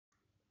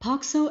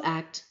POCSO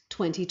Act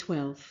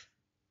 2012.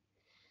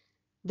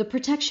 The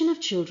Protection of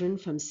Children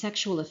from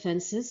Sexual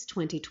Offences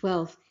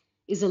 2012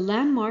 is a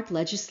landmark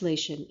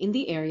legislation in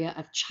the area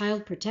of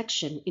child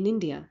protection in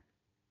India.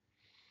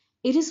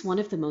 It is one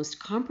of the most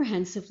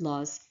comprehensive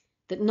laws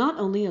that not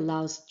only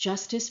allows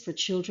justice for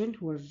children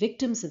who are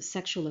victims of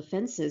sexual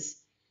offenses,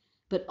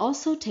 but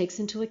also takes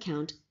into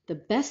account the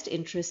best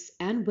interests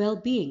and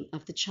well-being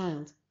of the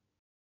child.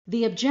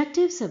 The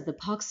objectives of the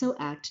POCSO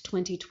Act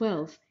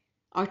 2012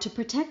 are to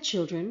protect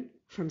children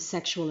from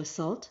sexual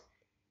assault,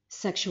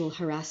 sexual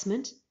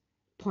harassment,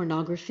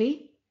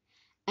 pornography,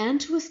 and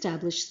to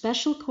establish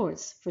special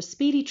courts for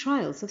speedy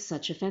trials of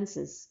such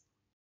offenses.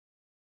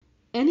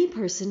 Any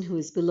person who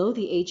is below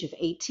the age of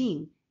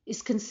 18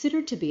 is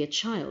considered to be a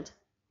child,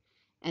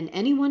 and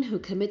anyone who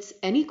commits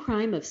any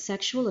crime of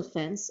sexual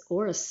offense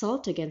or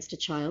assault against a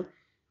child,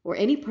 or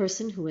any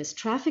person who has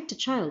trafficked a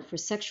child for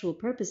sexual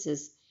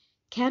purposes,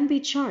 can be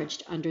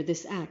charged under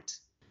this act.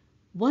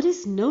 What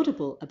is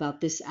notable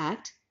about this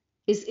act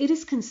is it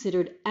is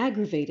considered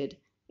aggravated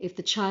if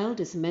the child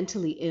is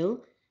mentally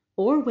ill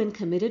or when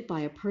committed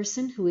by a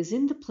person who is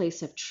in the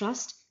place of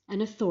trust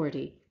and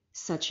authority,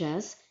 such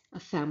as a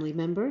family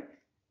member,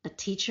 a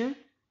teacher,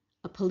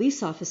 a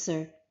police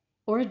officer,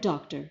 or a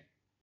doctor.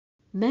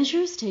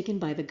 Measures taken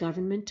by the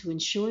government to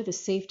ensure the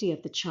safety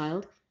of the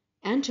child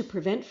and to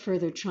prevent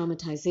further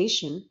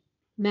traumatization: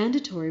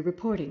 mandatory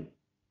reporting.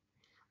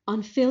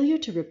 On failure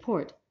to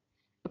report,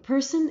 a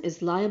person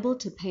is liable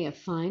to pay a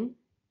fine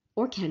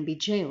or can be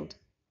jailed.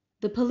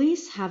 The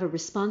police have a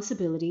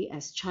responsibility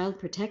as child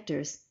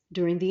protectors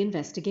during the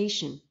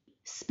investigation.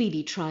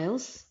 Speedy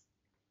trials,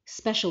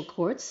 special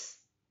courts,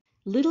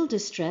 little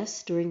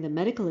distress during the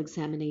medical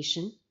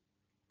examination,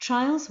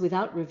 trials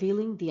without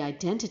revealing the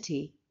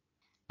identity,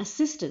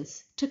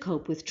 assistance to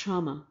cope with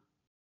trauma.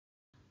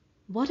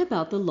 What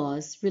about the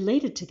laws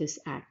related to this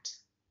act?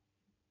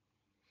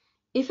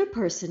 If a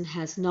person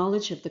has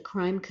knowledge of the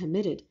crime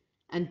committed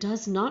and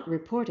does not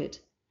report it,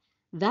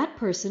 that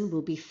person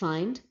will be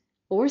fined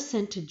or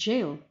sent to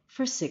jail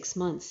for 6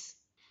 months.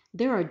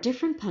 There are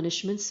different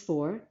punishments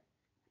for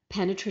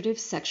penetrative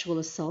sexual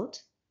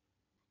assault,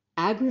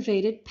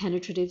 aggravated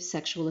penetrative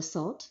sexual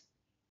assault,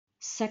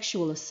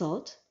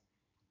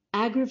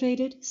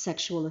 aggravated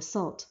sexual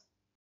assault.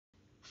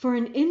 For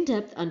an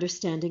in-depth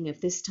understanding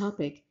of this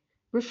topic,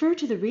 refer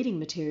to the reading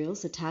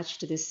materials attached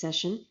to this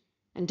session,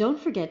 and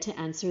don't forget to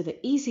answer the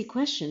easy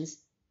questions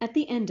at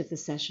the end of the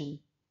session.